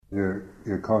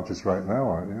You're conscious right now,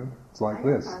 aren't you? It's like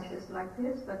this. I'm conscious like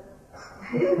this, but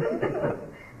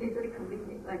it's a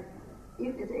completely like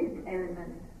if it is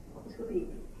element, it should be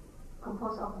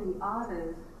composed of the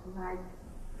others, like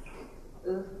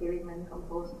earth element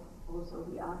composed also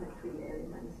the other three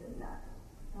elements in that.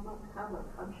 How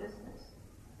about consciousness?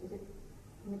 Is it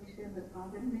mixture with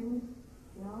other things?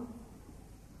 No?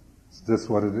 It's just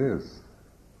what it is.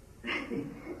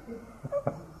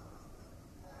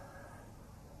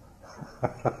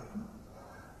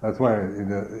 That's why,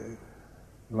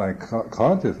 like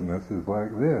consciousness is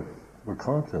like this. We're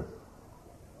conscious.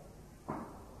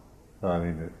 So, I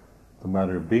mean, it's a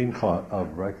matter of being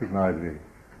of recognizing,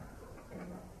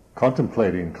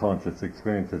 contemplating conscious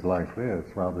experiences like this,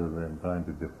 rather than trying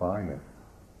to define it.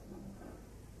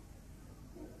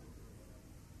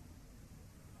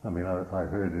 I mean, I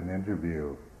heard an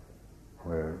interview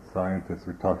where scientists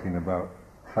were talking about,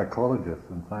 psychologists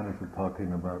and scientists were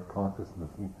talking about consciousness,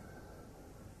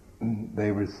 and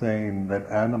they were saying that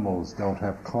animals don't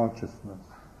have consciousness,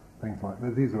 things like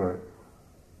that. These are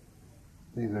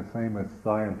famous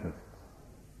scientists.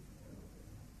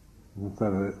 And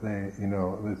so that they,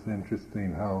 it's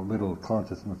interesting how little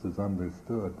consciousness is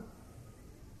understood.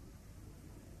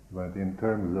 But in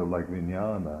terms of like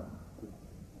vijnana,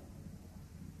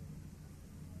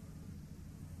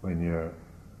 when you're,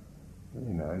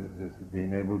 just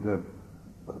being able to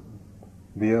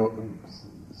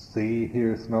see,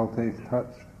 hear, smell, taste,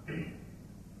 touch,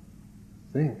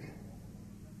 think.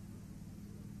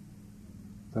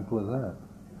 Simple as that.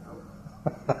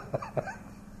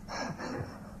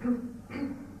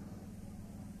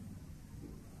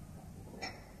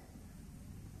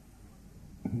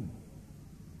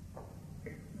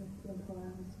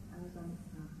 I was on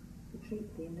retreat,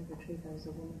 at the end of the retreat, there was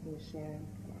a woman who was sharing,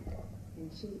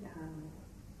 and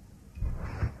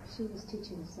she was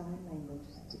teaching sign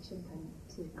language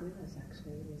to gorillas,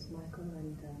 actually. It was Michael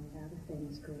and the other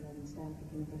famous gorilla in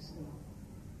Stanford University.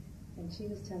 And she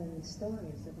was telling me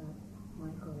stories about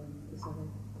Michael and this other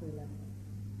gorilla.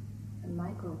 And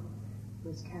Michael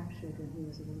was captured when he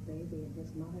was a little baby, and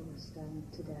his mother was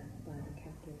stoned to death by the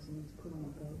captors, and he was put on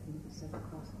a boat and he was sent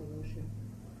across the ocean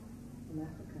from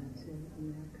Africa to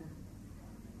America.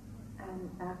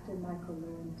 And after Michael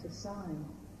learned to sign,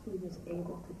 he was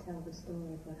able to tell the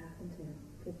story of what happened to him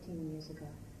 15 years ago.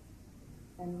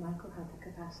 And Michael had the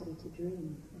capacity to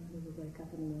dream, and he would wake up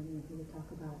in the morning and he would talk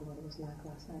about what it was like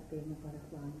last night being a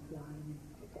butterfly and flying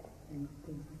and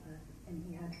things like that. And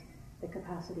he had the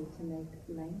capacity to make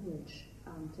language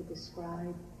to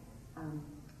describe,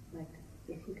 like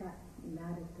if he got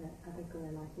mad at the other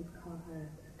gorilla, he'd call her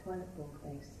a toilet bowl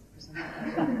face or something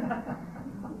like that.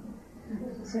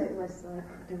 So it was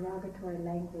like derogatory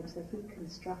language that he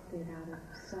constructed out of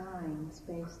signs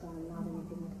based on not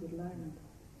anything that he'd learned.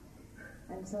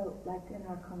 And so, like in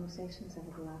our conversations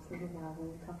over the last little while,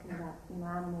 we were talking about,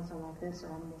 animals are like this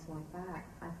or animals like that.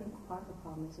 I think part of the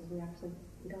problem is we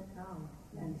don't know.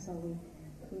 And so we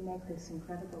make this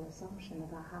incredible assumption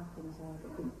about how things are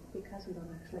because we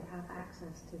don't actually have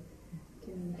access to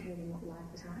communicating what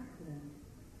life is like for them.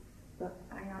 But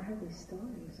I heard these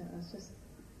stories, and it was just,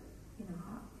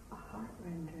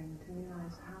 heart-rending to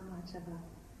realize how much of an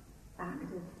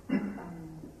active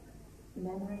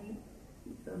memory,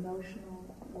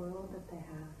 emotional world that they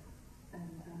have.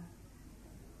 And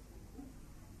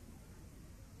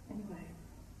anyway,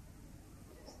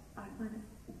 I find it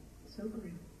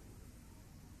sobering.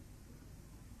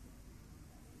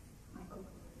 Michael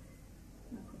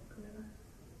Gorilla.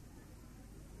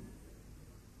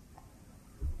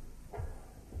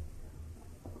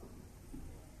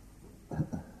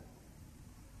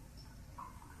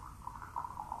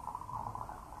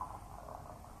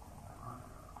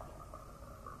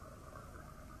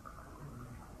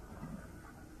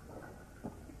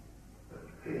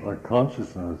 Our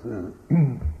consciousness is,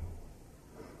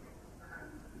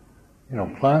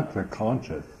 plants are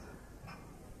conscious.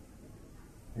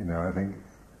 I think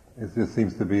it just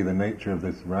seems to be the nature of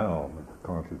this realm, this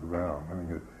conscious realm. I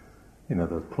mean,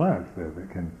 those plants there that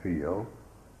can feel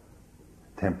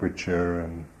temperature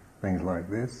and things like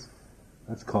this.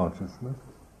 That's consciousness.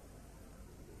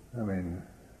 I mean,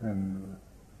 and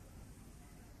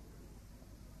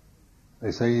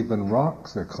they say even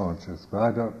rocks are conscious, but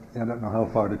I don't know how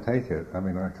far to take it. I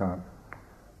mean, I can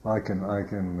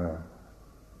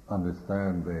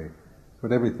understand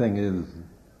but everything is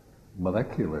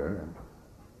molecular.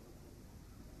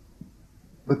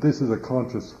 But this is a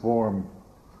conscious form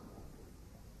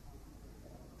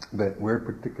that we're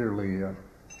particularly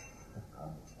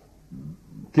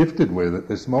gifted with at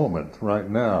this moment, right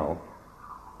now.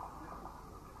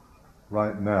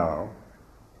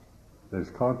 there's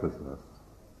consciousness.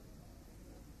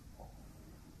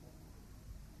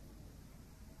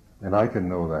 And I can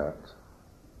know that.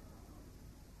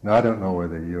 Now, I don't know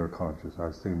whether you're conscious. I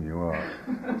assume you are.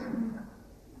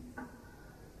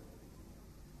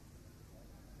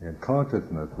 And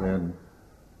consciousness, then,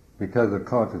 because of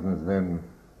consciousness, then,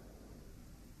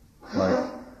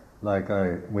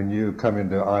 when you come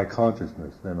into I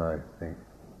consciousness, then I think,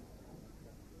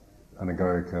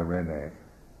 Anagarika Rene,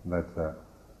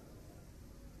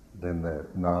 then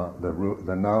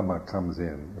the nama comes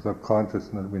in. So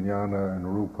consciousness, vijnana and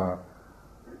rupa,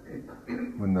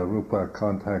 when the rupa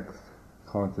contacts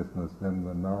consciousness, then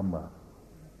the nama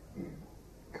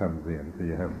comes in. So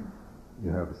you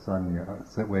have sanya,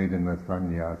 vedana,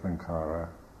 sanya, sankara.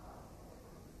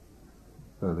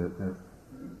 So that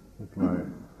it's like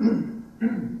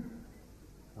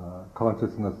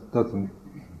consciousness doesn't.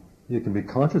 You can be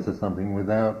conscious of something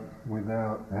without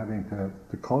having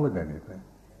to call it anything.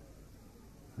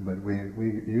 But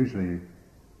we usually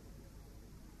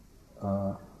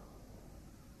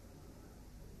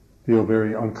feel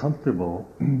very uncomfortable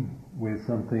with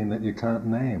something that you can't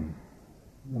name.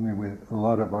 I mean, with a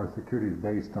lot of our security is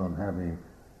based on having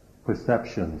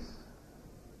perceptions.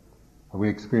 We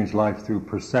experience life through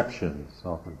perceptions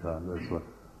oftentimes. That's what,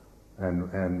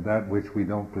 and that which we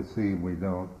don't perceive, we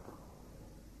don't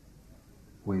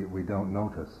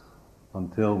notice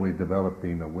until we develop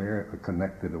being aware, a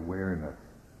connected awareness.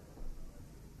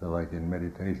 So like in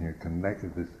meditation, you're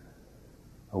connected. This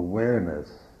awareness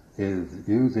is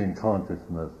using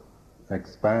consciousness,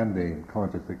 expanding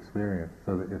conscious experience,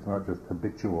 so that it's not just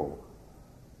habitual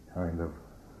kind of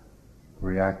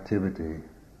reactivity,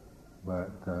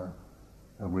 but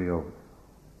a real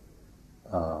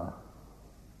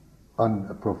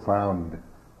profound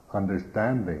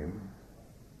understanding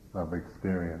of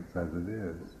experience as it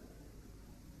is.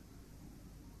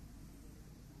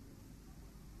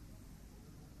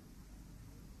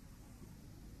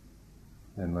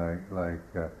 And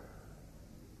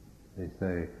they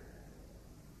say,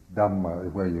 Dhamma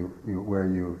is where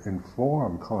you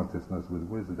inform consciousness with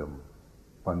wisdom,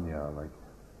 panya. Like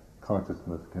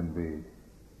consciousness can be,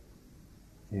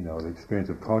 the experience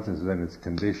of consciousness, then it's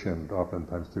conditioned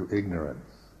oftentimes through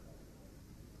ignorance.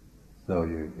 So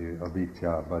you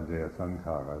avijja, vajjaya,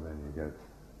 sankhara, then you get,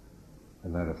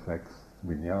 and that affects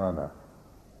vijnana.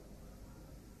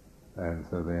 And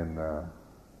so then,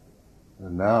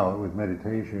 now with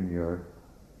meditation,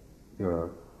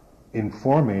 you're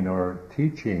informing or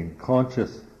teaching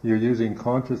you're using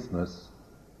consciousness,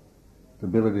 the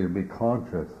ability to be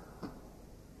conscious,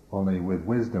 only with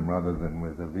wisdom rather than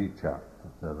with avijja.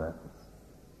 So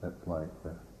that's like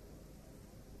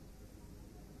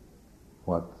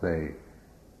what they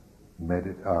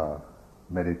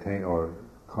meditate or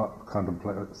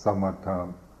contemplate,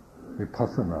 samatha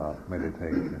vipassana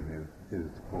meditation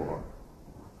is for,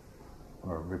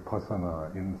 or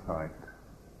vipassana insight.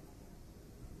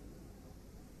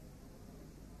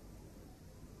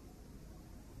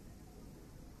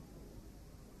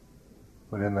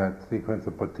 But in that sequence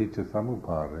of paticca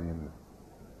samuppada, in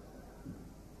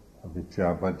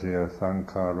avijja, vajjaya,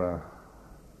 sankhara,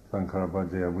 sankhara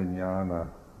vajjaya, vijnana,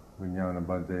 vijnana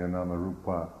vajjaya, nama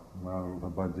rupa, nama rupa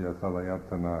vajjaya,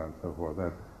 salayatana, and so forth.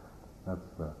 That's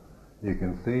you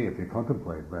can see if you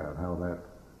contemplate that, how that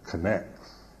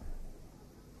connects.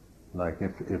 Like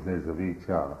if there's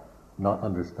avijja, not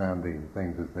understanding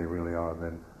things as they really are,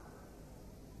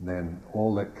 then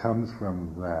all that comes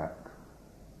from that,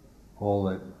 all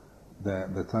that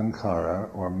the sankhara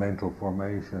or mental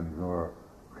formations or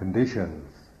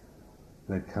conditions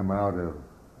that come out of,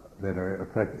 that are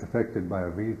affected by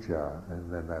avijja,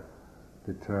 and then that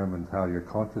determines how your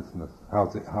consciousness,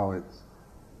 how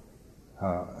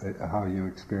you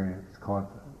experience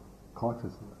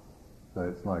consciousness. So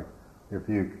it's like if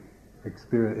you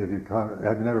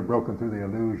have never broken through the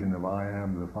illusion of I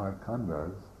am the five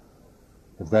khandhas,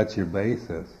 if that's your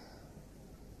basis,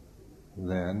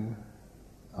 then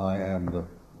I am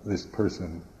this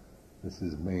person, this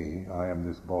is me, I am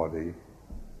this body,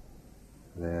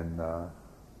 then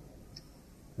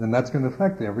that's going to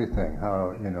affect everything.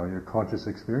 How, your conscious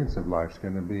experience of life is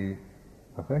going to be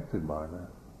affected by that.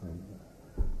 And,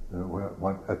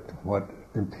 what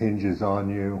impinges on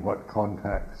you, what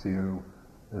contacts you,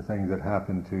 the things that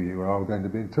happen to you are all going to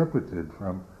be interpreted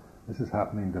from, this is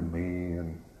happening to me,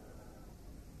 and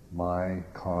my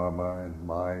karma, and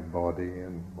my body,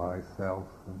 and myself,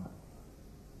 and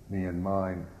me and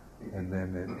mine, and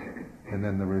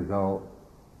then the result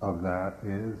of that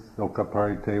is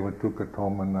sokapariteva dukkha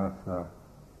tomanasa,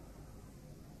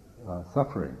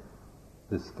 suffering,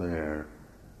 despair,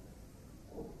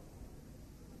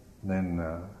 then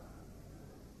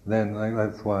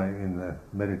that's why in the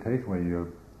meditation where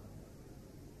you're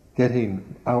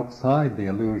getting outside the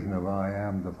illusion of I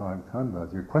am the five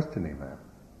khandhas, you're questioning that.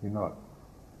 You're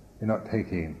not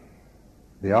taking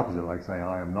the opposite, like saying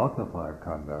I am not the five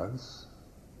khandhas.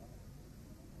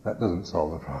 That doesn't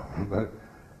solve the problem. But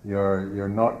you're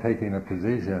not taking a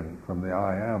position from the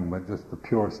I am, but just the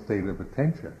pure state of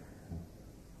attention.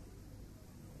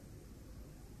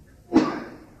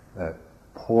 That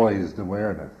poised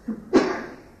awareness,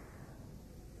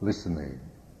 listening.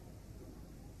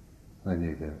 Then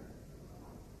you can.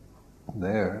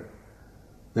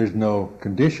 There's no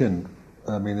condition.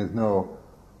 I mean, there's no.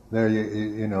 There,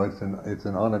 you know, it's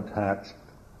an unattached,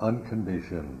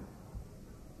 unconditioned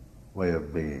way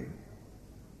of being.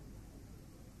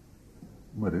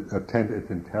 But it's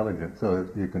intelligent, so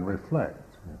you can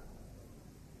reflect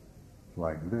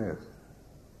like this.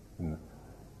 And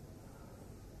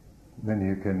then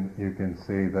you can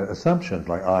see the assumptions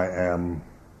like I am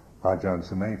Ajahn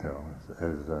Sumedho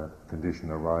as a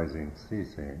condition arising,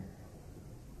 ceasing,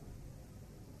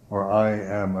 or I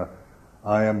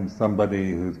am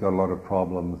somebody who's got a lot of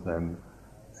problems and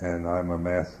I'm a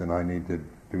mess and I need to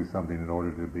do something in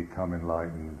order to become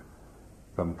enlightened.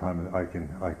 Sometimes I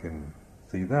can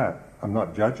see that. I'm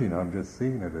not judging, I'm just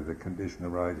seeing it as a condition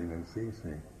arising and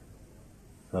ceasing.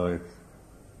 So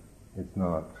it's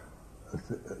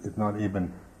not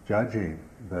even judging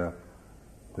the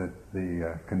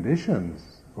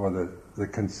conditions or the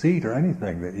conceit or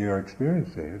anything that you're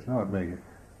experiencing. It's not making.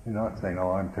 You're not saying,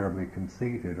 oh, I'm terribly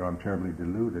conceited or I'm terribly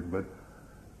deluded, but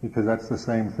because that's the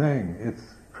same thing.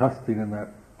 It's trusting in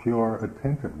that pure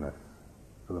attentiveness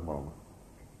for the moment.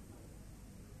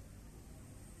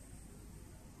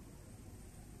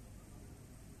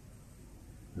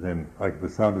 Then, like the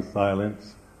sound of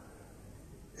silence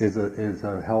is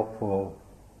a helpful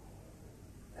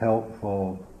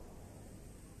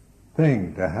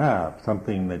thing to have,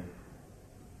 something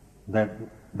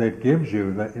that gives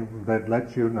you, that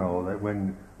lets you know that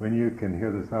when you can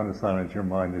hear the sound of silence, your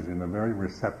mind is in a very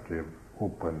receptive,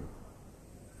 open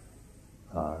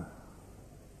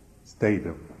state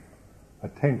of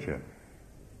attention.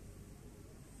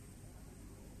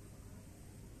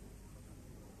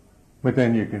 But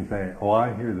then you can say, "Oh,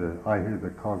 I hear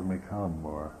the cosmic hum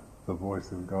or the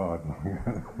voice of God."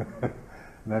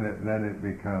 then it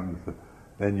becomes.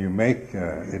 Then you make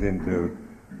it into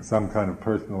some kind of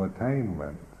personal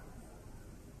attainment,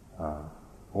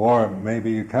 or maybe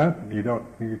you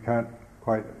can't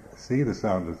quite see the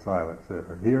sound of silence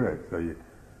or hear it. So you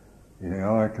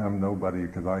know, I'm nobody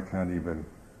because I can't even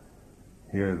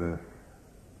hear the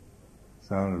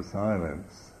sound of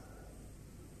silence.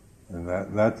 And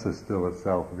that's still a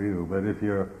self view. But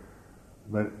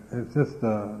it's just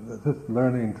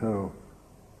learning to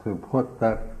put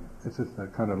that. It's just a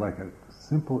kind of like a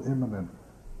simple, immanent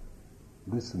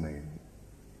listening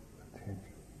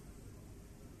attention.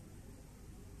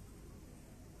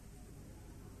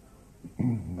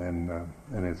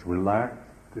 And it's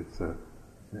relaxed.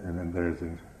 And then there's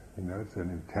it's an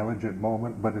intelligent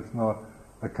moment, but it's not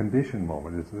a conditioned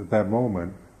moment. It's at that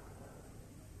moment.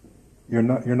 You're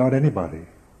not anybody.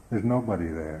 There's nobody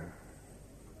there.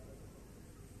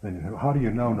 Then how do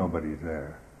you know nobody's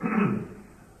there?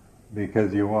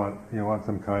 Because you want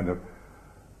some kind of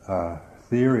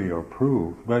theory or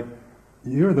proof, but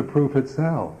you're the proof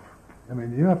itself. I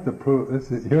mean, you have to prove.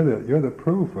 You're the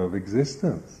proof of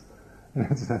existence,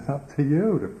 and it's up to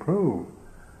you to prove,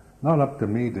 not up to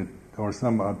me or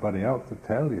somebody else to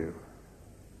tell you.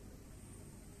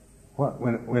 What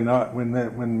when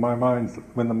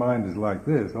the mind is like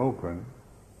this, open,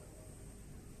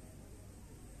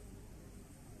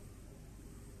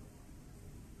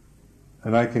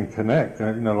 and I can connect,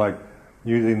 like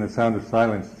using the sound of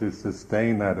silence to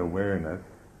sustain that awareness.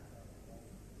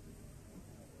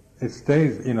 It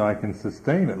stays, I can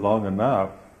sustain it long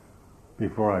enough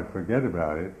before I forget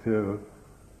about it to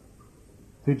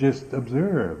just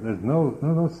observe. There's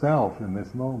no self in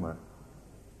this moment.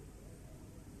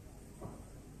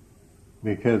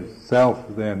 Because self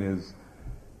then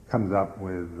comes up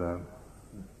with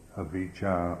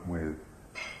avijja, with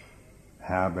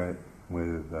habit,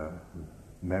 with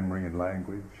memory and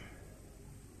language,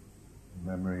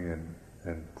 memory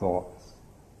and thoughts.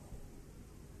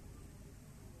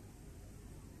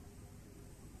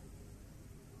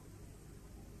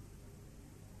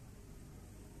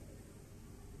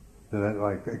 So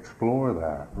that, explore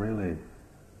that, really.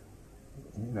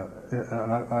 And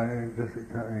I just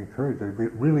encourage you to be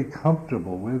really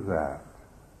comfortable with that.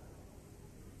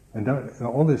 And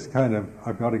all this kind of,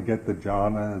 I've got to get the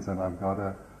jhanas and I've got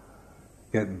to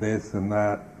get this and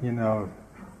that,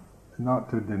 not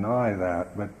to deny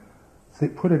that, but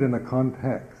put it in the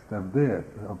context of this,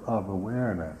 of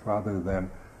awareness, rather than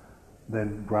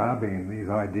grabbing these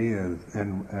ideas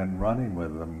and running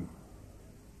with them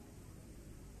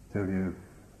till you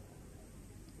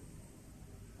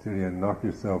knock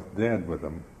yourself dead with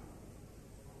them.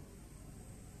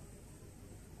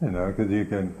 Because you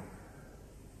can.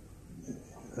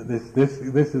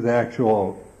 This is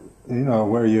actual,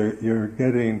 where you're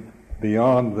getting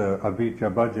beyond the avijja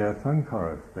bhajya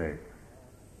sankhara state,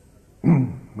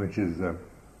 which is a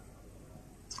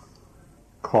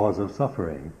cause of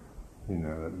suffering,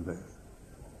 and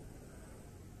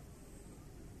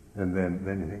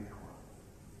then you think,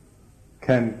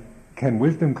 can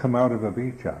wisdom come out of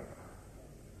avijja?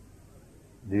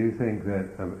 Do you think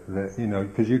that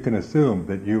because you can assume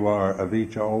that you are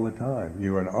avijja all the time,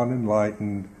 you are an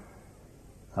unenlightened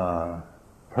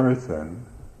person,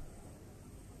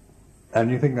 and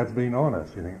you think that's being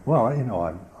honest. You think, well,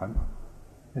 I'm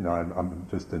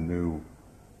just new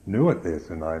at this,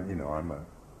 and I'm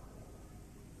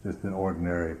just an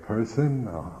ordinary person,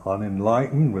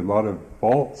 unenlightened, with a lot of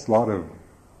faults, a lot of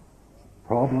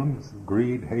problems,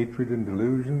 greed, hatred, and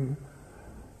delusion,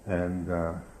 and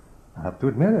I have to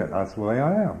admit it. That's the way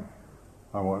I am.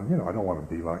 I don't want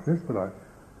to be like this, but I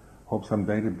hope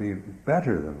someday to be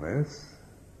better than this.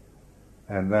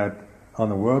 And that, on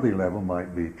the worldly level,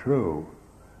 might be true.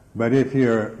 But as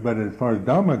far as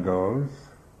Dhamma goes,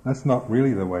 that's not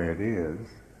really the way it is.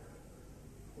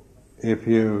 If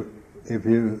you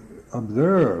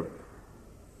observe,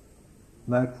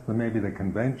 that's maybe the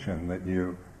convention that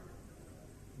you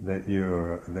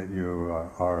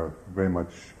are very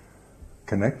much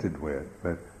connected with,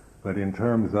 but in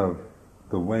terms of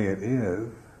the way it is,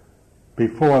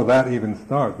 before that even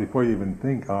starts, before you even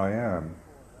think I am,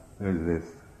 there's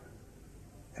this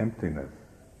emptiness,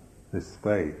 this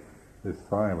space, this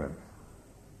silence,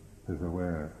 this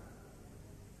awareness.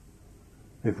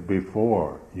 It's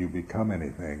before you become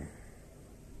anything.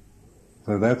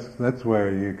 So that's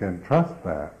where you can trust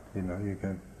that. You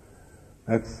can.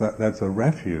 That's a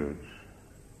refuge.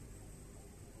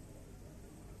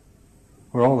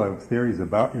 Where all those theories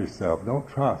about yourself, don't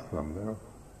trust them.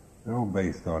 They're all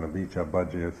based on avijja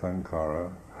bhajya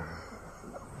sankhara.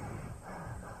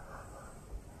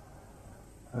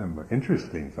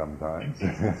 Interesting sometimes.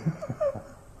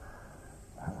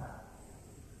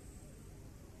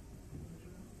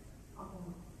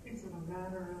 Is it a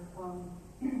matter of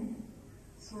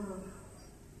sort of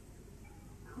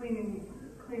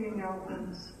cleaning out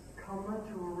one's karma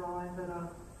to arrive at a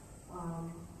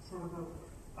sort of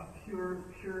a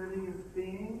purity of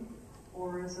being,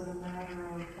 or is it a matter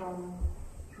of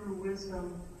through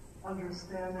wisdom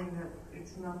understanding that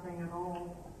it's nothing at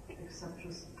all except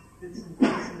just bits and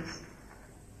pieces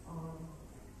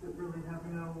that really have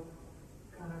no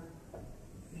kind of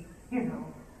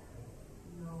no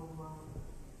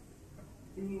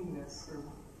beingness or.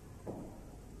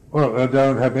 Well, I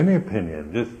don't have any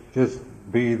opinion. Just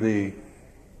be the.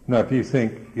 No, if you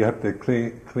think you have to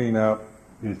clean out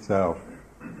yourself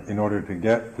in order to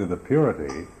get to the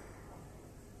purity,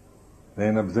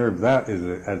 then observe that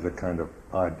as a kind of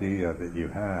idea that you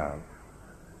have.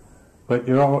 But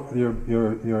your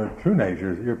true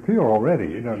nature, you're pure already.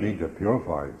 You don't need to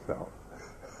purify yourself.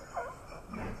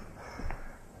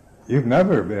 You've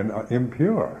never been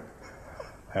impure,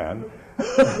 and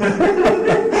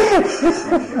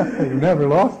you've never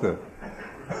lost it.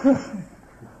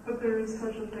 But there is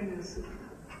such a thing as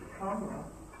karma,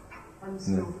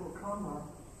 unskillful karma,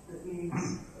 that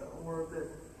needs, or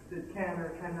that can or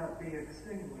cannot be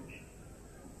extinguished.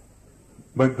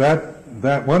 But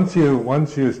that once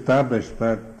you establish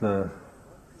that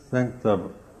sense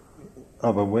of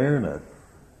awareness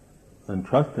and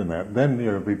trust in that, then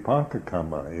your vipaka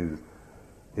karma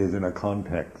is in a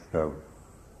context of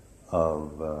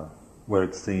where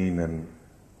it's seen and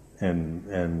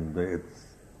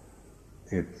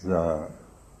it's no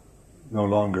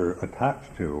longer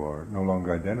attached to or no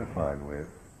longer identified with.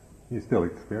 You still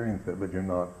experience it, but you're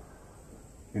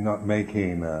not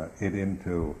making it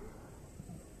into.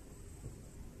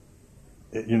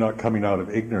 You're not coming out of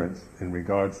ignorance in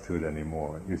regards to it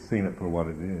anymore. You've seen it for what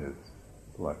it is,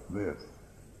 like this.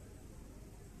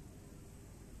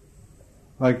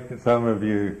 Like some of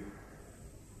you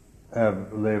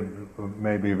have lived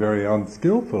maybe very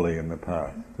unskillfully in the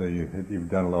past. So you've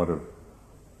done a lot of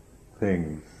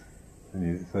things, and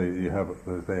you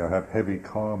have heavy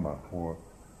karma, or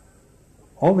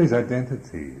all these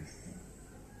identities.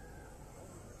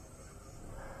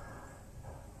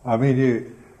 I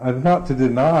mean, not to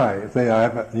deny, say I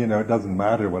haven't, it doesn't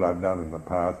matter what I've done in the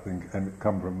past and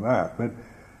come from that, but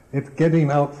it's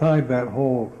getting outside that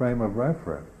whole frame of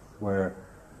reference where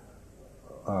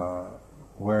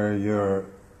you're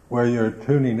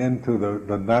tuning into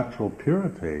the natural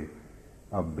purity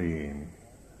of being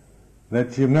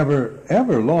that you've never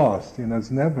ever lost.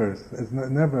 It's not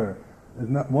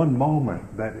one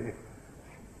moment that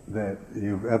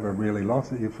you've ever really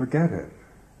lost it. You forget it.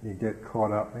 You get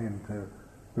caught up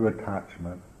through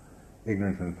attachment,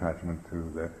 ignorance and attachment to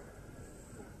the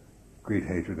greed,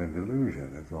 hatred, and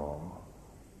delusion is all.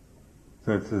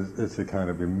 So it's a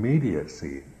kind of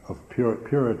immediacy of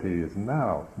purity is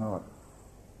now. It's not.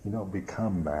 You don't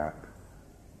become that.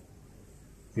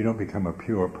 You don't become a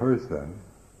pure person.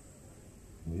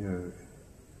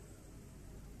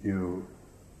 You're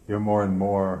more and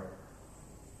more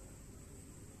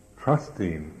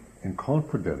trusting and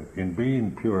confident in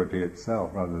being purity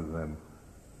itself rather than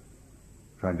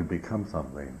trying to become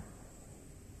something.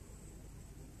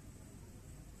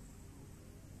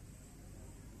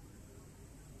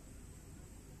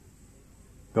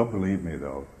 Don't believe me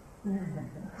though.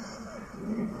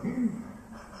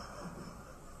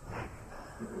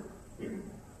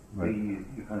 But you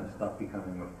kind of stop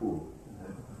becoming a fool.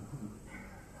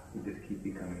 You just keep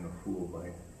becoming a fool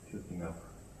by shifting up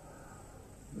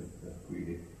with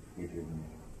greed, hatred, and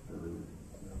delusion.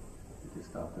 If you just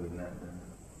stop doing that, then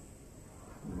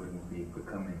you wouldn't be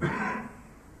becoming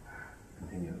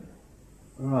continually.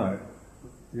 Right.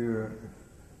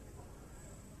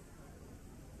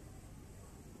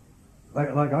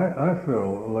 I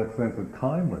feel a sense of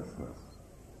timelessness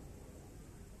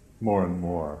more and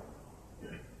more,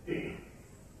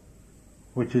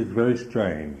 which is very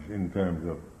strange in terms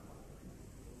of,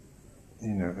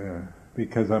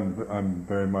 because I'm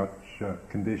very much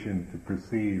conditioned to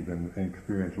perceive and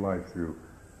experience life through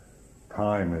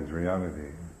time as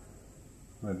reality.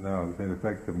 But now the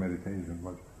effect of meditation is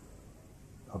much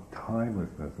of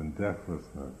timelessness and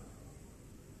deathlessness,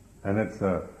 and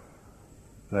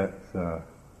that's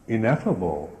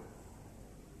ineffable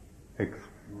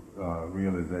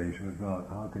realization. It's not.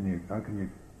 How can you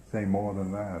say more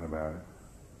than that about it?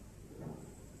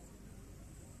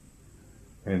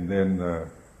 And then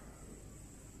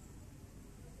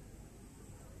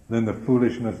the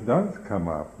foolishness does come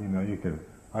up.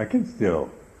 I can still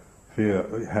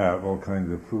have all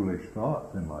kinds of foolish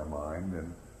thoughts in my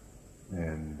mind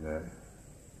and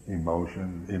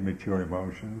emotions, immature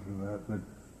emotions, and that.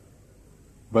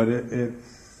 But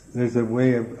there's a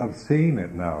way of seeing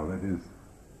it now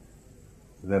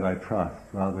that I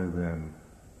trust, rather than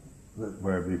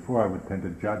where before I would tend to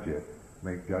judge it,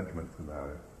 make judgments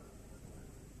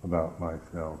about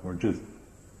myself, or just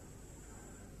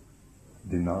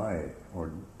deny it,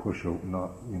 or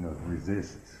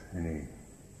resist any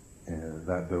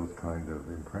those kind of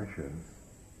impressions.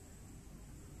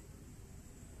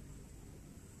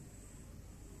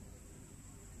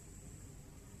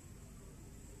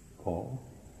 Paul?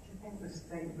 Do you think the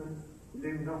statement,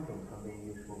 do nothing can be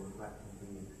useful reflection to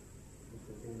you?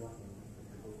 Just do nothing.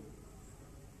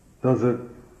 Does it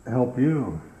help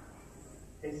you?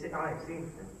 It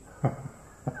seems to.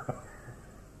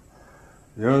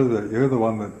 You're the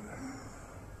one that,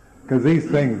 because these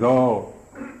things all,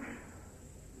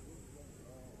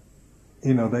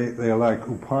 they are like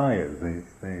upayas.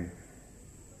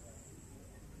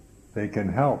 They can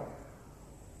help.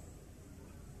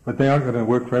 But they aren't going to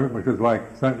work for everybody, because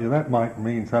that might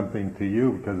mean something to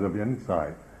you because of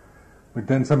insight. But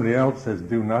then somebody else says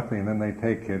do nothing, and then they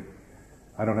take it,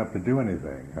 I don't have to do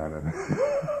anything, kind of.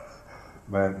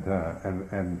 But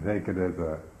and take it as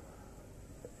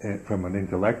from an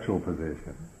intellectual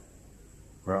position,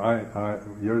 where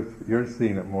you're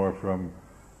seeing it more from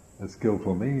a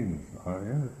skillful means, are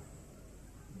you?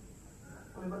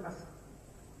 Well, that's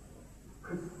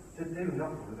to do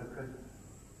nothing, because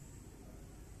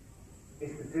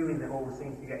it's the doing that always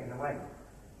seems to get in the way.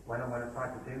 When I try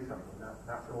to do something,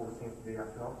 that's always seems to be an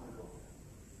obstacle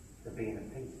to being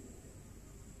at peace.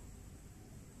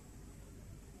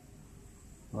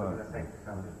 Right. So I think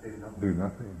just do nothing. Do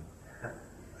nothing.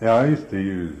 Yeah, I used to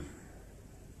use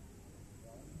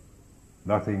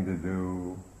nothing to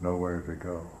do, nowhere to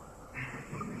go.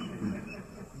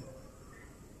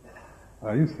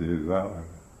 I used to use that one.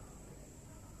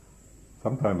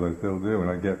 Sometimes I still do, and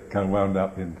I get kind of wound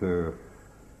up into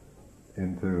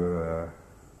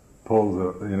poles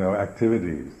of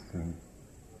activities, and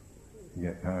you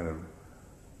get kind of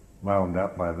wound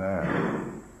up by that.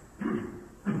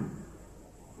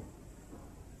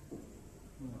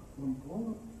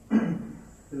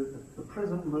 The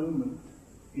present moment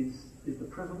is the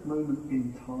present moment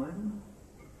in time.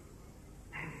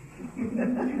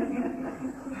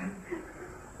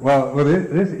 Well,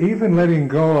 this even letting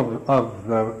go of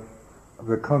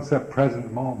the concept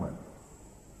present moment.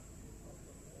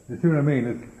 You see what I mean?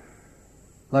 It's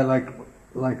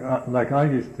like I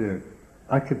used to.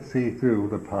 I could see through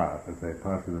the past, as I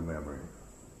pass through the memory,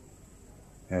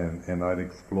 and I'd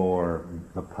explore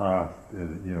the past.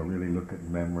 Really look at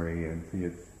memory and see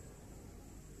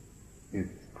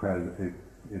it's present,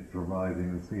 it's arising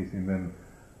and ceasing. Then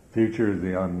future is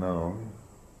the unknown.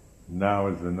 Now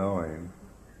is the knowing.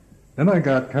 Then I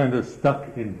got kind of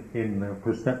stuck in the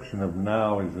perception of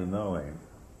now is the knowing.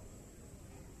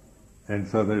 And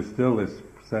so there's still this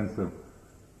sense of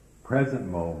present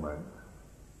moment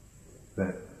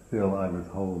that still I was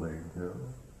holding to.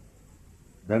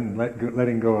 Then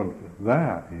letting go of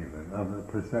that even, of the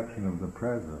perception of the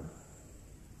present.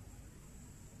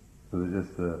 So there's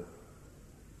just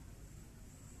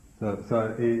it's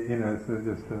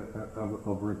just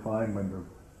a refinement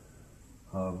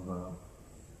of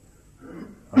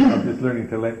just learning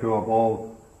to let go of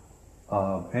all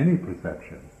any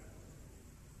perception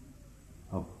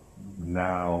of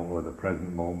now or the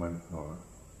present moment or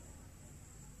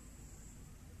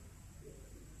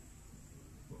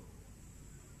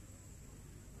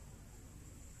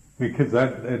because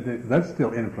that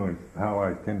still influenced how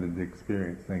I tended to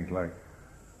experience things like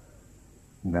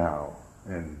now,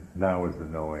 and now is the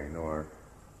knowing, or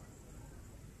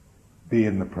be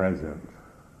in the present,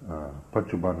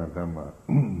 Paccuppanna Dhamma.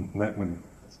 That would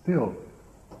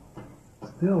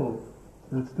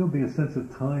there'd still be a sense of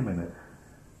time in it.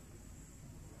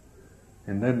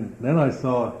 And then I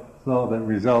saw the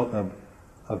result of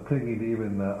clinging to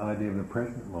even the idea of the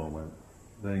present moment,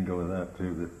 letting go of that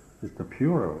too, just a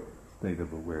pure state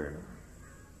of awareness.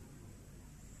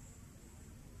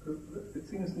 It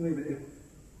seems to me that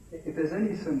if there's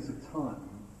any sense of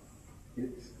time,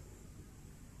 it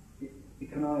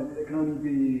can only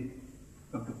be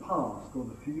of the past or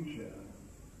the future.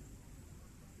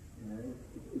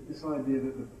 This idea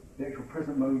that the actual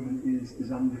present moment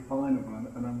is undefinable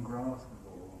and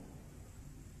ungraspable.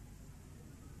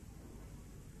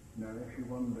 I actually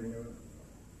wonder,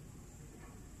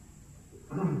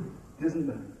 it isn't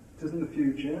the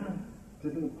future, it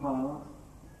isn't the past,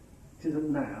 it isn't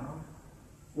now.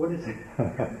 What is it?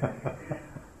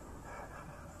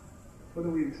 What are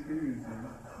we experiencing?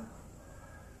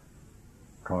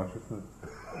 Consciousness.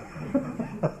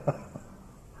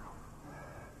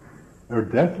 Or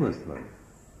deathlessness.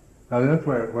 Now that's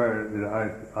where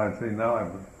I say now I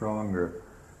have a stronger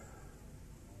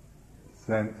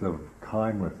sense of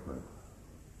timelessness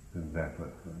than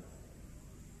deathlessness.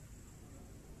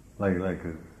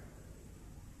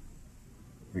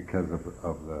 Because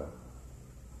of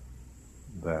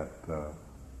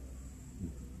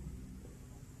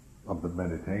the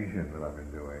meditation that I've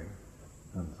been doing,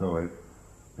 and so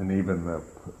and even the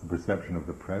perception of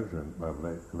the present, I've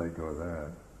let go of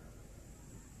that,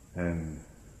 and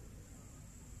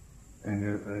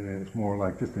it's more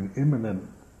like just an immanent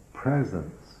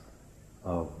presence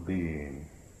of being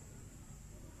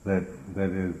that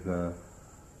is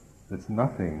that's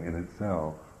nothing in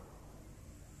itself,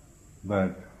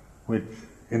 but which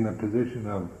in the position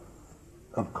of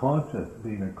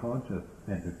being a conscious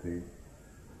entity,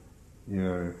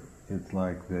 it's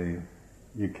like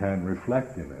you can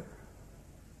reflect in it.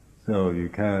 So you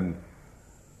can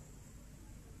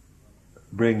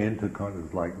bring into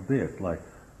consciousness like this, like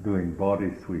doing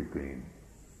body sweeping,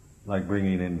 like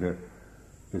bringing into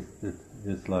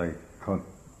just like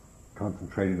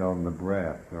concentrating on the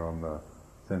breath or on the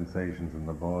sensations in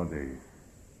the body,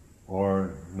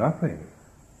 or nothing,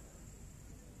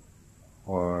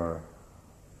 or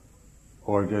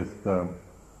just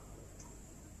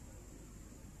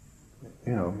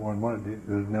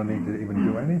there's no need to even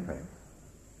do anything,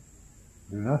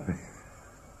 do nothing.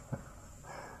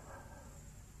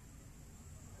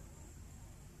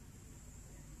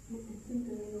 It seems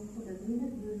to me for the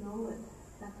minute you know it,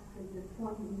 that's the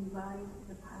point you divide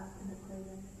the past and the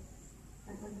present.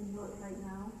 And when you know it right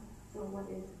now, so one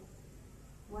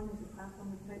is the past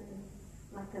and the present,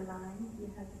 like a line, you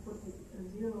have to put a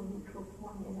zero neutral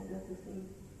point in order to see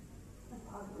a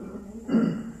positive and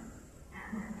negative.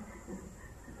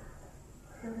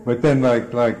 But then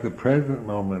like the present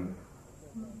moment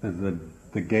is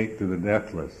the gate to the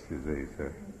deathless, you see.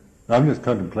 So I'm just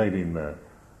contemplating the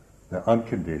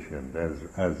unconditioned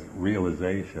as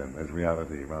realization, as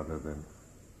reality, rather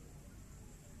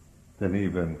than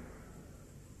even,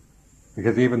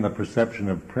 because even the perception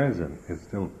of present is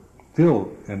still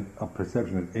a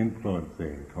perception that's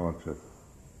influencing consciousness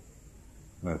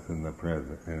in the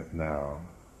present now.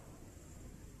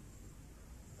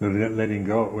 So letting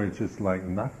go, where it's just like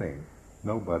nothing,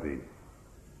 nobody,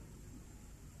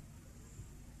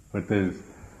 But there's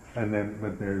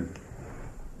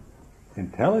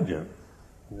intelligence.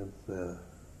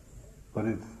 But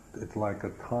it's like a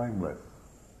timeless.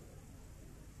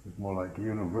 It's more like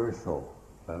universal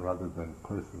rather than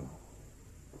personal.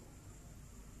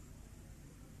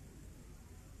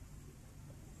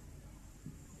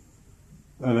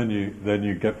 And then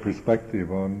you get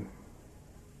perspective on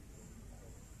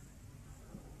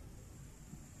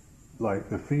like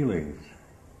the feelings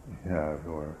you have,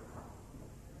 or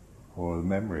the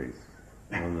memories,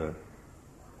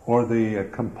 or the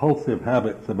compulsive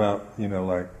habits about,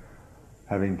 like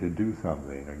having to do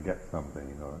something or get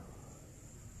something, or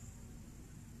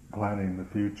planning the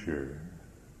future,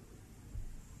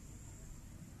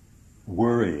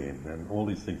 worrying, and all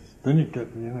these things. Then you get,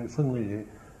 suddenly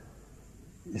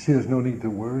you see there's no need to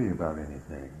worry about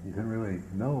anything. You can really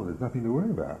know there's nothing to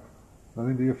worry about,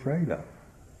 nothing to be afraid of.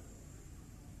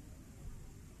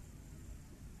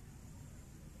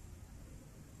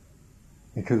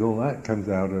 Because all that comes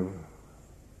out of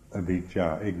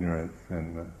avijja, ignorance,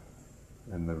 and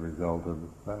the result of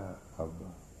that, of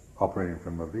operating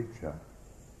from avijja.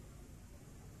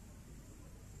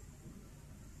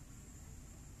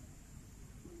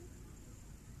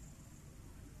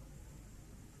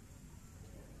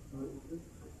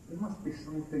 There must be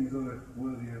some things that are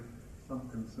worthy of some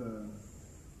concern.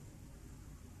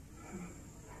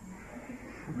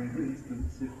 I mean, for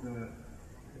instance, if the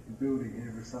building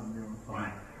here was suddenly on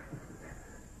fire.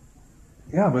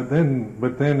 Yeah, but then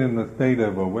in the state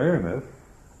of awareness,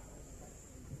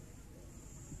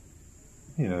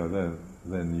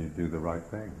 then you do the right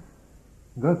thing.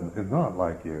 It's not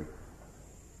like it's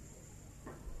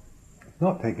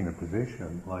not taking a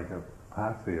position like a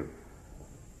passive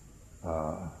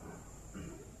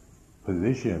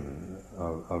position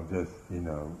of just,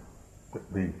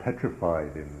 being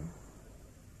petrified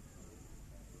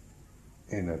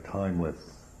in the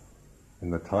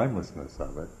timelessness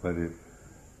of it, but it's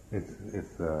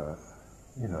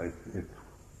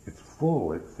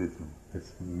full,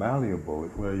 it's malleable,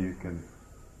 it's where you can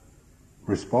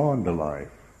respond to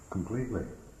life completely,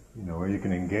 where you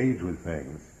can engage with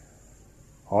things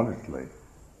honestly.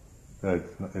 That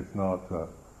it's not,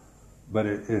 but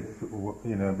and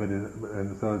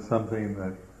so it's something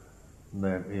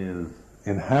that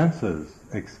enhances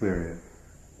experience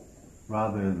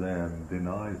rather than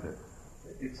denies it.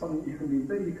 It's something you can be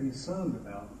really concerned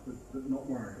about, but not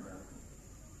worried about.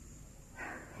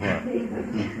 Right.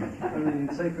 I mean,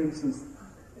 say for instance,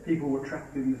 people were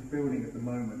trapped in this building at the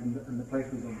moment, and the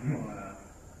place was on fire.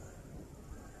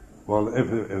 Well,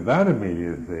 if that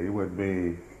immediacy would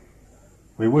be,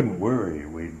 we wouldn't worry.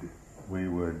 We'd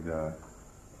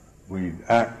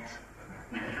act.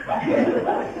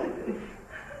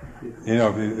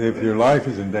 If your life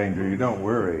is in danger, you don't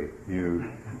worry.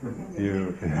 You.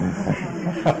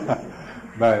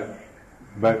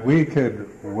 But we could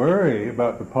worry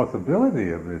about the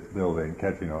possibility of this building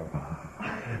catching on fire.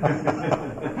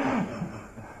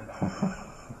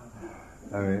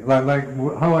 I mean, like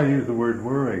how I use the word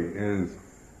worry is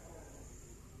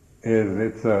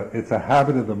it's a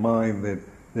habit of the mind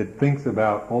that thinks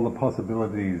about all the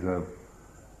possibilities of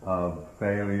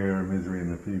failure, misery in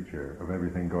the future, of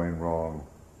everything going wrong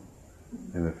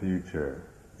in the future.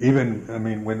 Even, I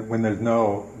mean, when there's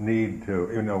no need to,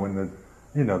 when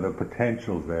the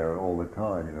potential's there all the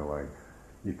time, like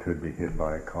you could be hit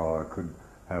by a car, could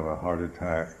have a heart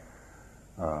attack,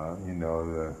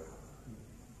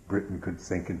 Britain could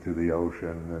sink into the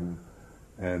ocean,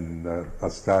 and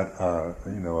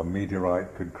a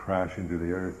meteorite could crash into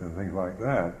the earth and things like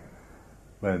that.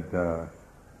 But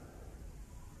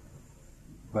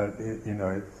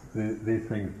these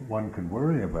things one could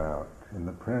worry about in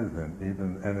the present,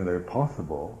 and they're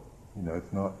possible.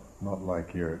 It's not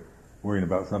like you're worrying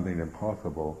about something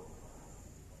impossible.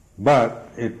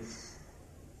 But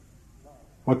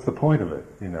what's the point of it?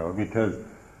 Because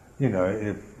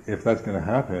if that's going to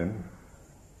happen,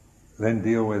 then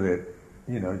deal with it.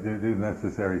 Do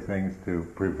necessary things to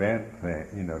prevent,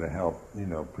 to help,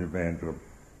 prevent or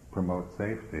promote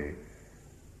safety.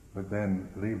 But then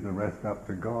leave the rest up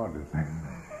to God,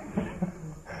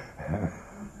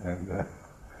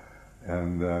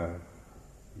 and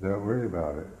don't worry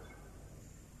about it.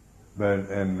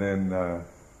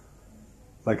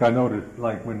 Like I noticed,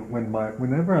 like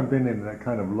whenever I've been in that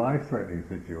kind of life-threatening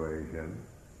situation,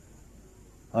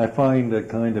 I find a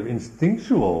kind of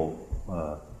instinctual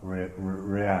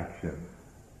reaction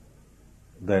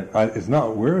that it's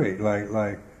not worry. Like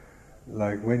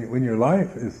when your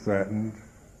life is threatened,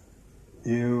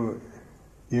 you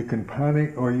can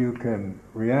panic or you can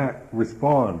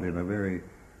respond in a very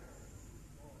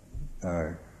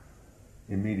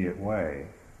immediate way.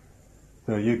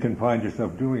 So you can find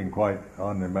yourself doing quite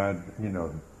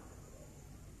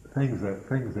things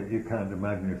that you can't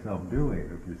imagine yourself doing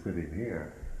if you're sitting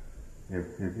here. If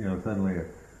suddenly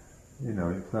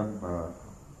some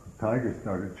tiger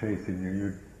started chasing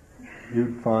you,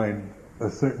 you'd find a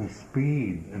certain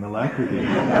speed and alacrity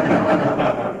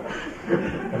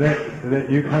that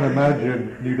you can't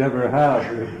imagine you'd ever have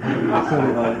if you were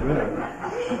sitting like this.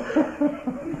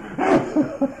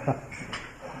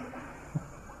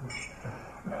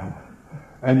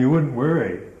 And you wouldn't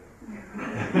worry.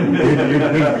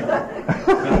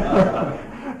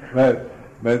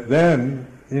 But then,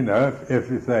 if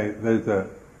you say there's a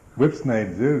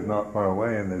Whipsnade Zoo not far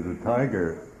away and there's a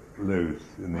tiger loose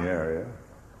in the area,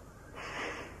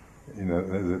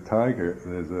 there's a tiger,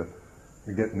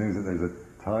 you get news that there's a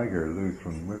tiger loose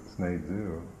from Whipsnade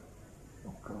Zoo.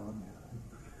 Oh God.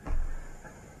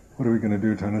 What are we going to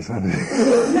do, Tana Sunday?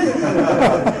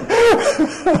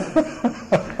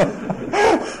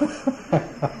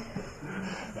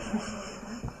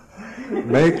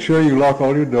 Make sure you lock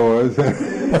all your doors. When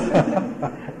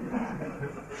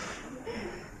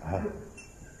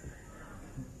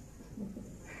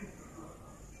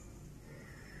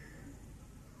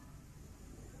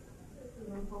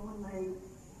I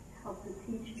help to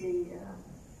teach the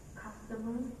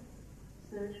customer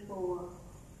search for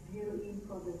heroin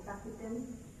for the trafficking,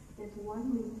 there's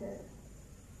 1 meter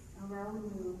around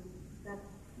you that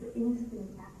the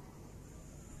instinct act.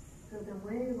 So the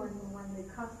way when the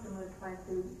customer tries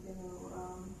to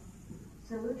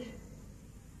search,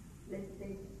 they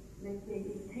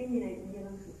intimidate,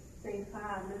 stay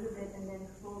far a little bit and then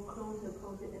go closer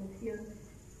until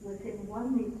within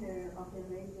 1 meter of the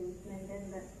radius, and then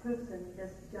that person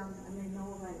just jumps and they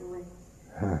know right away.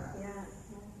 Yeah.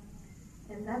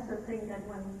 And that's the thing that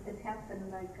when it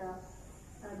happens, like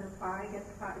the fire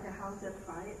gets fired, the house gets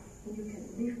fired, you can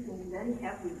lift them very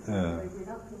heavy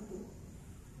without thinking.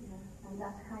 Yeah. And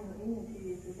that kind of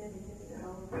energy is very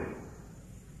difficult.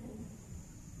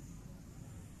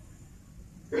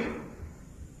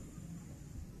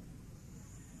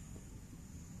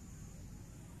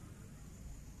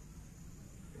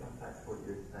 That's what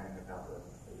you're saying about the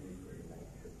illusory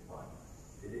nature of time.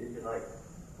 Is it like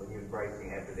when you're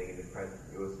embracing everything in the present,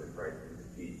 you're also embracing the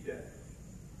future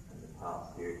and the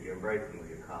past? You're embracing with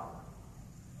your karma.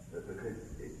 But because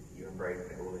you're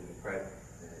embracing it all in the present,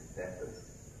 then it's effortless.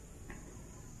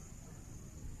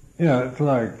 Yeah, it's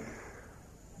like,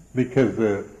 because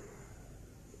the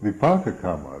vipaka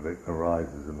karma that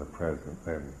arises in the present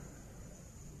then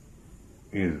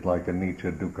is like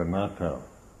anicca dukkha anatta.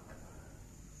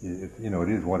 It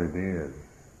is what it is.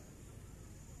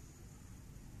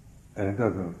 And it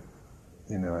doesn't,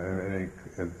 and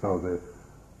so the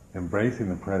embracing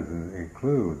the present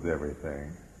includes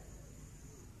everything.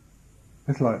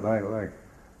 It's like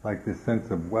this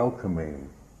sense of welcoming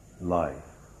life,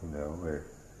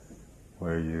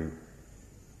 where you,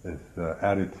 this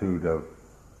attitude of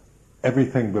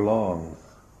everything belongs.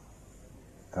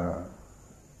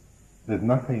 There's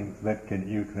nothing that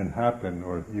can happen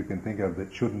or you can think of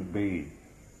that shouldn't be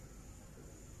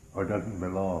or doesn't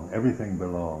belong. Everything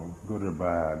belongs, good or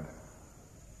bad.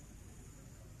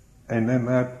 And then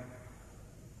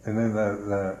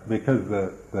because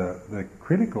the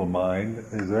critical mind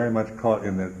is very much caught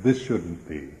in that this shouldn't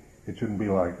be. It shouldn't be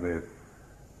like this.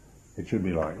 It should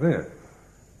be like this.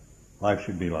 Life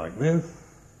should be like this,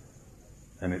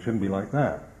 and it shouldn't be like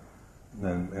that.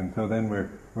 And so then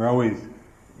we're always.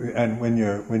 And when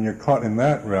you're caught in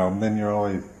that realm, then you're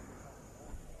always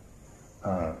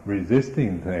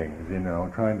resisting things,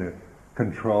 trying to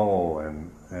control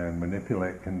and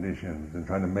manipulate conditions and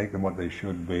trying to make them what they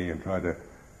should be and try to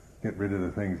get rid of the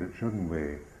things that shouldn't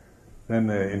be. Then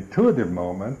the intuitive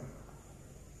moment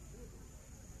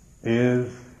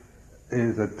is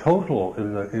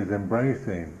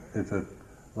embracing. It's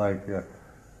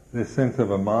this sense of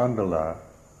a mandala.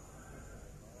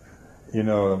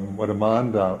 What a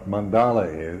mandala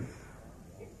is,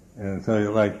 and so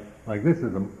like this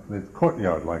is this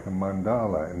courtyard like a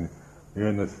mandala, and you're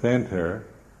in the center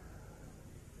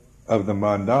of the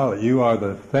mandala. You are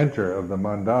the center of the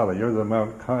mandala. You're the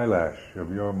Mount Kailash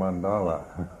of your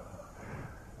mandala,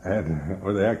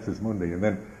 or the axis mundi, and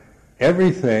then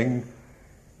everything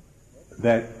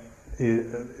that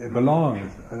it belongs,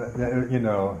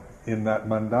 in that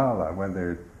mandala,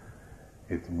 whether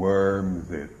it's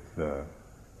worms, it's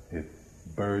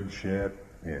bird shit,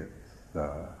 it's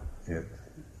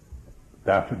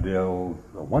daffodils,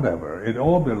 or whatever. It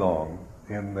all belongs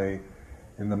in the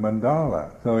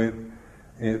mandala. So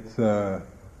it's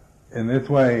in this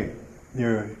way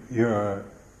you're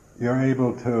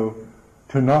able to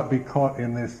to not be caught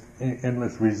in this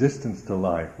endless resistance to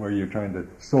life, where you're trying to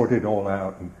sort it all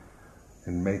out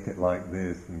and make it like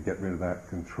this and get rid of that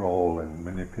control and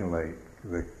manipulate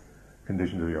the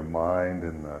conditions of your mind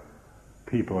and the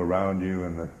people around you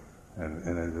and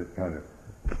as it kind of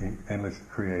endlessly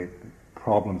create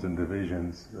problems and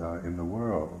divisions in the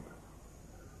world.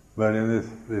 But in this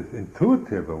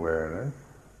intuitive awareness,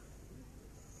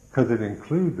 because it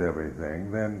includes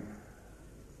everything, then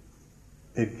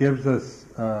it gives us,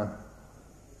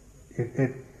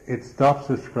 it stops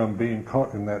us from being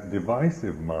caught in that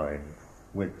divisive mind,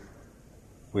 which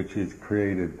is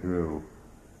created through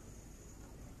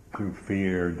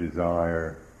fear,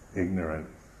 desire, ignorance,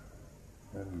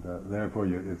 and therefore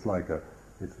it's like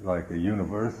a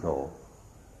universal.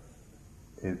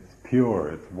 It's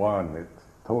pure, it's one, it's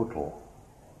total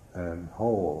and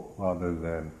whole, rather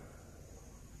than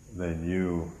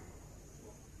you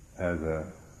as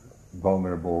a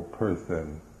vulnerable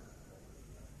person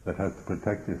that has to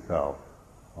protect yourself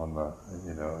on the,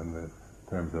 in the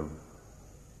terms of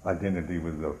identity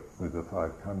with the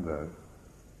five khandhas.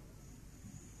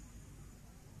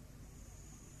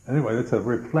 Anyway, it's a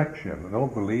reflection. I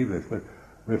don't believe this, but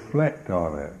reflect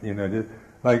on it. Just,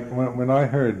 like when I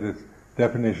heard this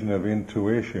definition of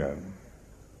intuition,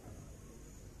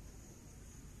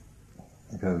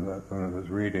 because when I was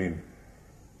reading,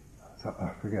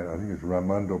 I forget, I think it's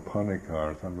Raimondo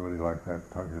Panikar or somebody like that,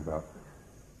 talking about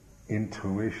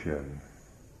intuition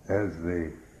as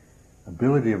the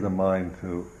ability of the mind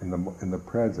to, in the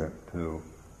present, to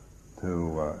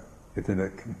it's in a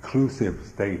conclusive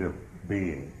state of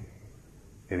being.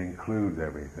 It includes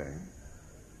everything.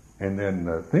 And then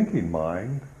the thinking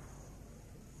mind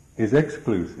is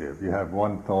exclusive. You have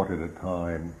one thought at a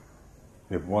time,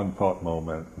 you have one thought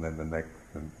moment, and then the next,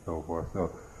 and so forth. So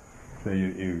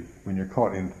you when you're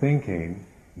caught in thinking,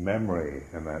 memory,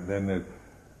 and that, then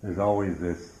there's always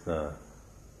this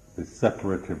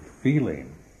separative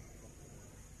feeling,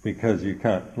 because you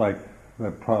can't, like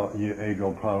the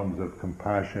age-old problems of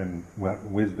compassion,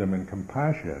 wisdom and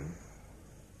compassion.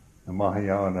 The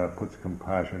Mahayana puts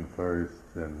compassion first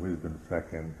and wisdom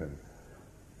second, and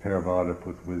Theravada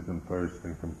puts wisdom first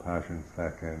and compassion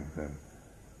second,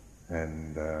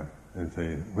 and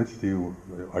say, which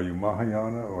are you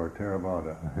Mahayana or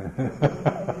Theravada?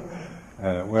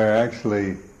 Where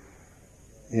actually,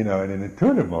 in an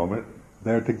intuitive moment,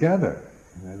 they're together.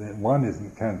 One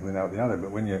isn't canceling out the other, but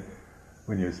when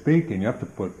you're speaking, you have to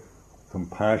put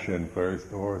compassion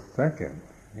first or second.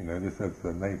 That's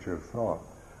the nature of thought.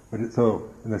 But so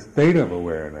in the state of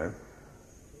awareness,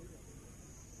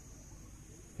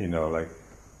 like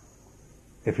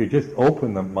if you just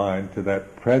open the mind to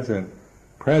that presence,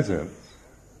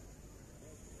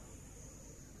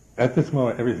 at this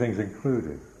moment everything's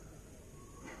included.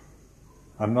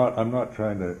 I'm not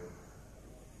trying to,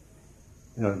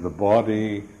 the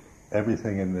body,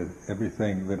 everything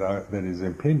that is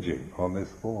impinging on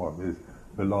this form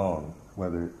belongs,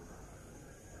 whether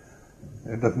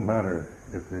it doesn't matter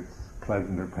if it's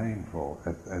pleasant or painful,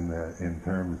 in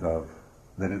terms of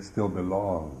that it still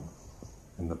belongs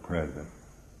in the present.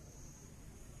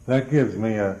 That gives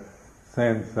me a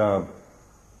sense of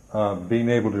being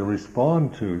able to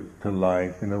respond to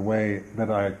life in a way that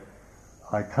I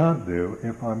can't do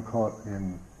if I'm caught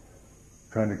in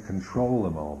trying to control the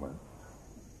moment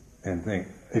and think,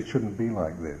 it shouldn't be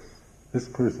like this. This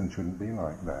person shouldn't be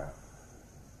like that.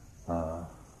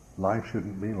 Life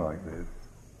shouldn't be like this.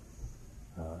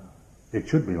 It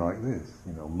should be like this.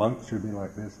 Monks should be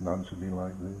like this, nuns should be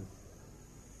like this.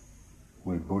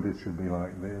 We Buddhists should be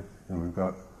like this. And we've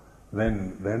got,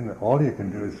 then all you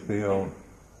can do is feel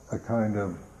a kind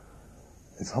of,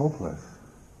 it's hopeless.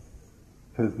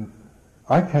 Because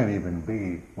I can't even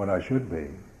be what I should be.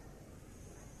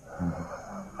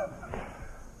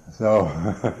 So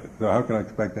how can I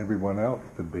expect everyone else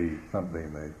to be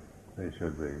something they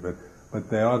should be? But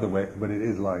they are the way, but it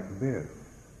is like this.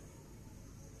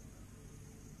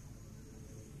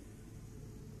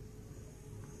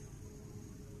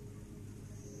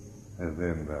 And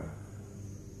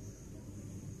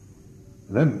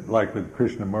then like with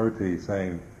Krishnamurti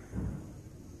saying,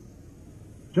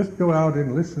 just go out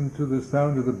and listen to the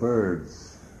sound of the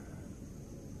birds.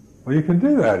 Well, you can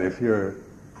do that if you're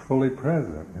fully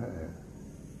present.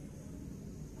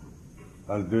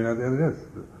 I was doing that the other day,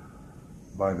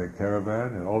 by the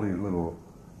caravan, and all these little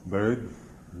birds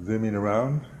zooming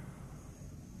around.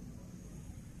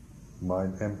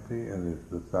 Mind empty, and it's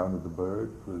the sound of the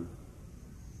birds was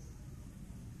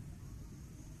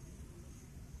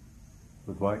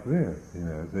like this,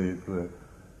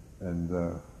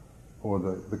 or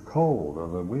the cold, or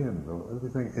the wind, or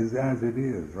everything is as it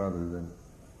is, rather than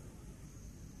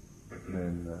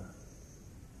been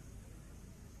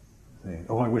saying,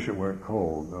 "Oh, I wish it weren't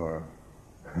cold," or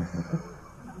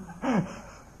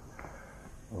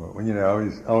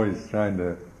always trying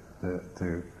to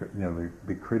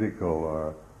be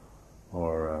critical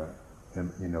or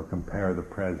compare the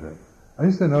present. I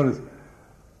used to notice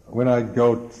when I'd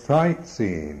go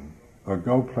sightseeing or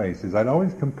go places, I'd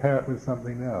always compare it with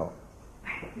something else.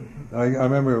 I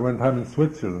remember one time in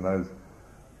Switzerland,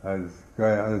 I was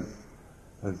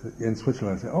in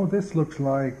Switzerland. I said, "Oh, this looks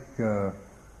like the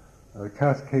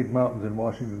Cascade Mountains in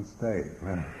Washington State."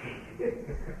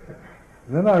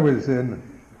 Then I was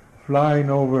flying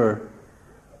over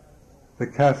the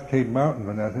Cascade Mountain,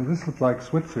 and I said, "This looks like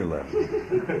Switzerland."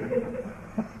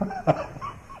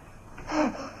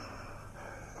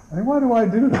 And why do I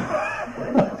do that?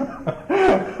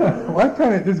 Why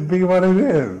can't it just be what it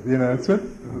is?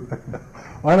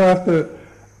 Why do I have to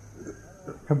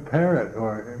compare it,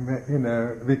 or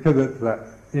because it's that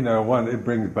one, it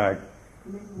brings back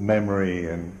memory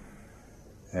and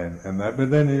that, but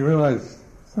then you realize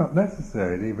it's not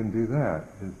necessary to even do that.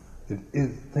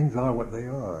 Things are what they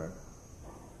are,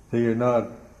 so you're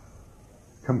not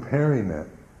comparing it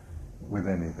with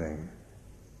anything,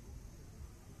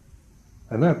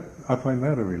 and that I find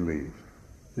that a relief,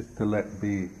 just to let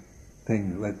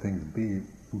things be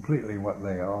completely what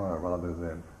they are, rather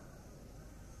than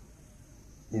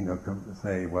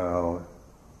say, well,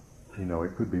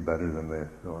 it could be better than this,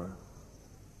 or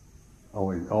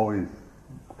always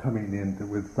coming in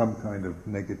with some kind of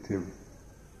negative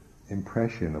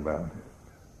impression about it.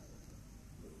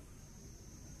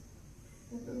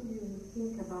 But if you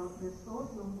think about the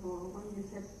thought lumpo, when you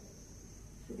said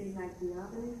should be like the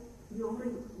others, you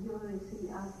already see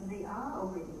as they are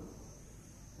already.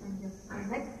 And just the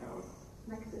next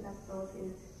to that thought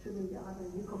is should be the other,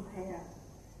 you compare.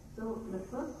 So the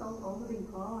first thought already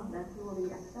gone, that you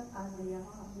already accept as they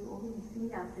are, you already see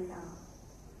as they are.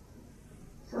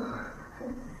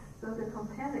 So the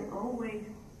comparing always,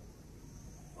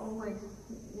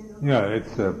 Yeah,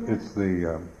 it's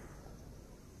the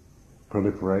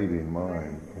proliferating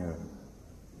mind. Yeah.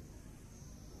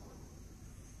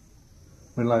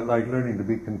 I mean, like learning to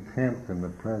be content in the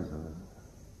present.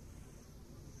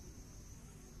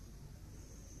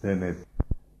 Then it.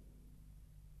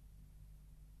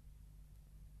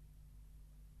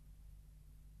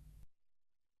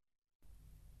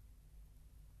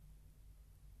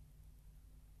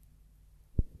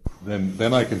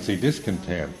 Then I can see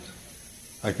discontent.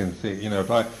 I can see,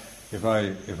 if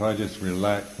I just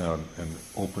relax now and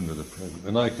open to the present,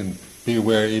 then I can be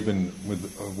aware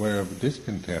of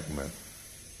discontentment,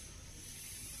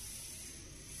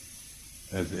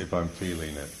 as if I'm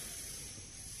feeling it.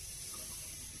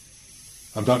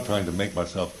 I'm not trying to make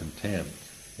myself content,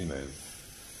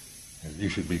 you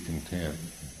should be content,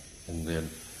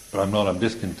 but I'm not. I'm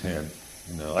discontent.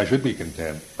 I should be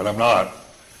content, but I'm not.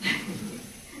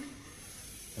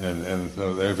 And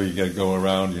so therefore you go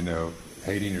around,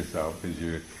 hating yourself because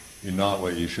you're not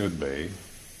what you should be,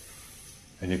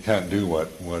 and you can't do what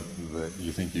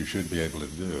you think you should be able to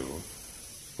do.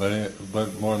 But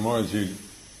more and more as you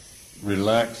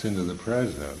relax into the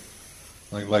present,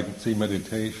 like see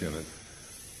meditation,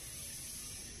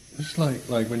 it's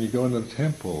like when you go into the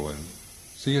temple and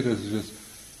see it as just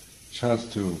a chance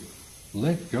to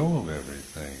let go of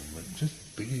everything, but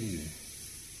just be.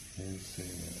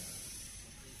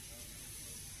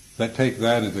 Take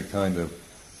that as a kind of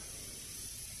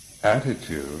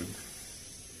attitude,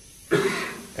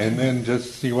 and then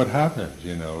just see what happens.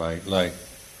 Like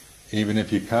even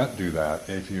if you can't do that,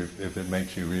 if it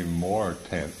makes you even more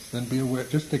tense, then be aware.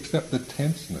 Just accept the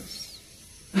tenseness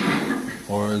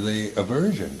or the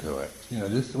aversion to it.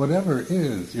 Just whatever it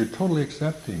is, you're totally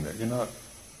accepting it. You're not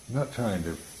trying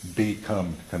to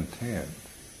become content,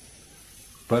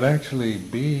 but actually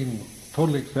being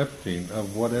totally accepting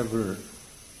of whatever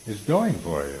is going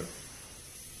for you.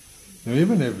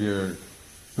 Even if you're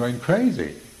going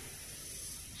crazy,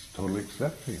 just totally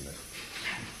accepting it.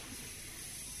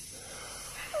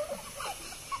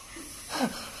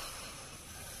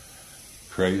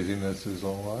 Craziness is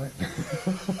all right,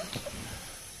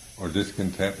 or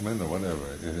discontentment, or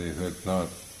whatever. It's not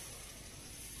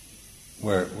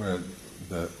where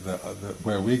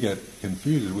we get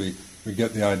confused. We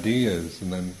get the ideas,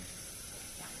 and then.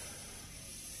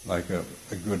 Like a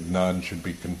good nun should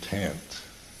be content,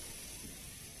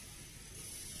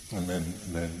 and then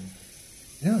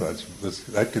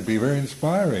that could be very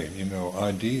inspiring,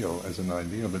 ideal as an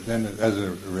ideal. But then as a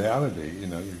reality,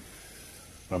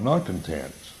 I'm not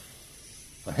content.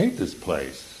 I hate this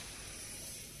place.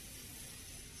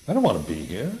 I don't want to be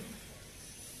here.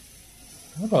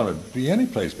 I don't want to be any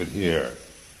place but here.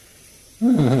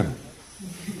 And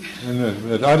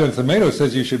Ajahn Sumedho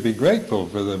says you should be grateful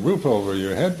for the roof over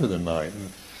your head for the night. And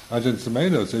Ajahn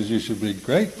Sumedho says you should be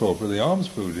grateful for the alms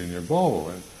food in your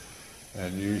bowl.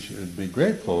 And you should be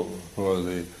grateful for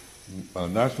the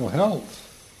national health.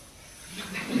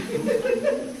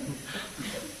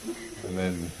 and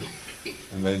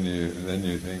then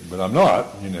you think, but I'm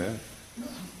not, I'm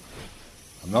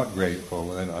not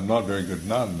grateful, and I'm not a very good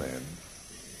nun then.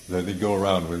 That they go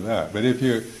around with that. But if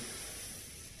you're,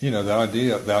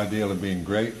 the ideal of being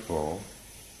grateful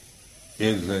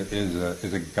is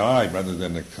a guide rather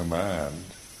than a command,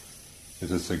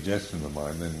 is a suggestion of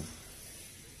mine, then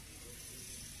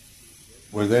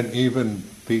we'll then even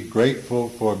be grateful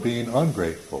for being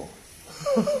ungrateful.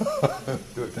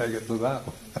 Take it to that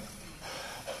one.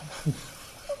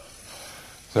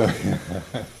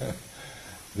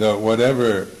 So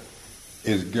whatever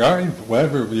is going,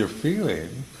 whatever you're feeling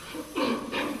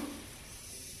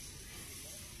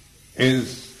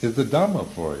is the Dhamma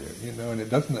for you, and it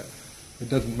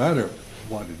doesn't matter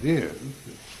what it is.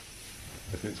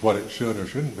 If it's what it should or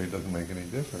shouldn't be, it doesn't make any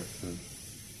difference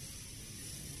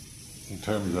in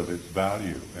terms of its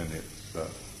value and its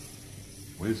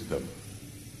wisdom.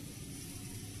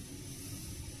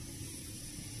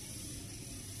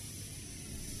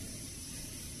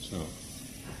 So